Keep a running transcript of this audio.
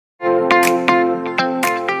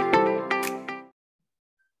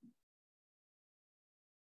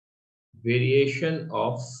variation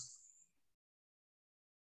of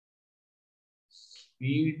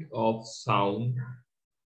speed of sound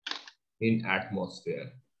in atmosphere.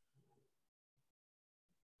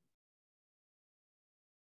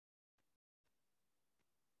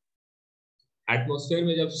 Atmosphere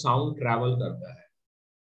में जब sound travel करता है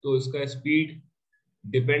तो इसका स्पीड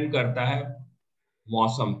डिपेंड करता है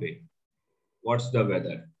मौसम पे. What's the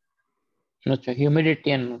weather? अच्छा,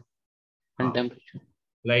 humidity and temperature.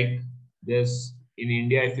 Like this in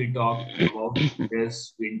India, if we talk about there's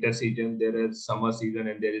winter season, there is summer season,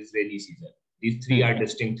 and there is rainy season. These three are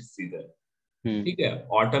distinct seasons. ठीक है.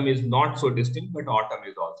 Autumn is not so distinct, but autumn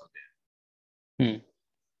is also there.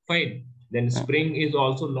 Fine. Then spring is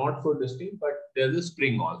also not so distinct, but there's a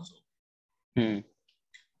spring also.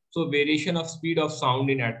 So variation of speed of sound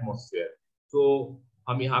in atmosphere. So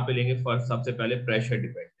हम यहाँ पे लेंगे first सबसे पहले pressure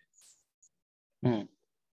dependence.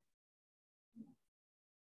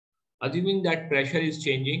 Assuming that pressure is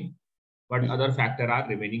changing, but other factors are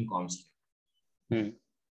remaining constant.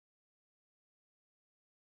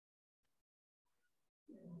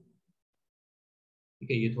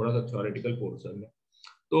 ठीक है, ये थोड़ा सा थ्योरेटिकल पोर्शन है.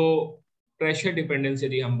 तो प्रेशर डिपेंडेंस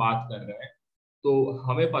यदि हम बात कर रहे हैं तो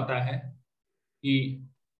हमें पता है कि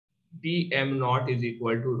Pm not is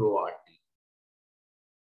equal to row RT.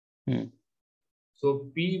 So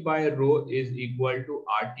P bye row is equal to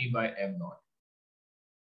RT bye M not.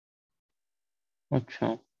 अच्छा.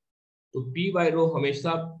 तो P बाय रो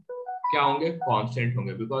हमेशा क्या होंगे? कांस्टेंट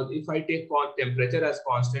होंगे, because if I take temperature as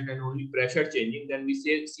constant and only pressure changing, then we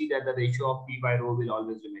see that the ratio of P by rho will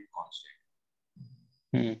always remain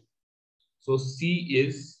constant. So C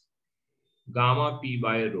is gamma P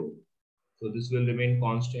by rho. So this will remain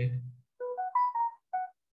constant,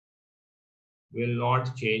 will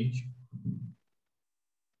not change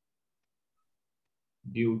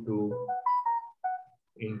due to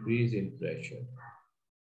increase in pressure.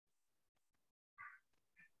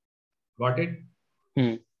 Got it?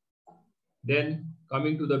 Then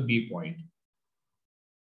coming to the B point,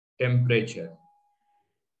 temperature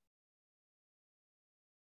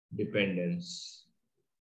dependence.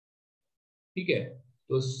 ठीक है.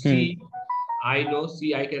 तो C, I know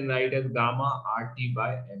C I can write as gamma RT by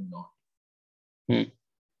M naught.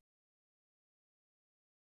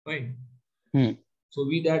 Fine. So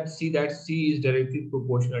we see that C is directly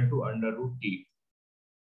proportional to under root T.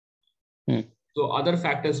 So other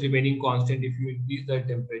factors remaining constant, if you increase the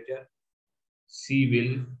temperature, C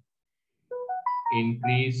will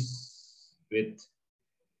increase with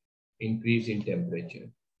increase in temperature.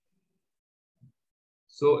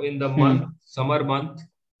 So in the summer month,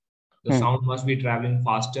 the sound must be traveling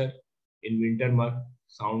faster. In winter month,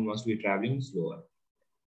 sound must be traveling slower.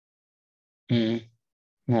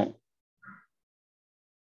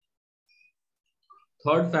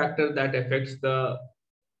 Third factor that affects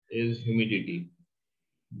is humidity.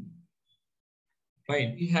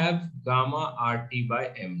 Fine. We have gamma RT by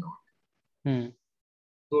M naught.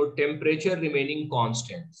 So temperature remaining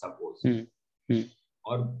constant, suppose,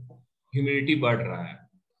 और humidity बढ़ रहा है.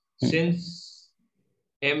 Since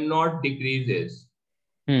M naught decreases,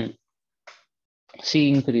 C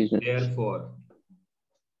increases. Therefore,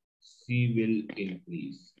 C will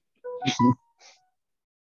increase.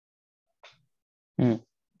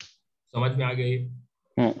 समझ में आ गई?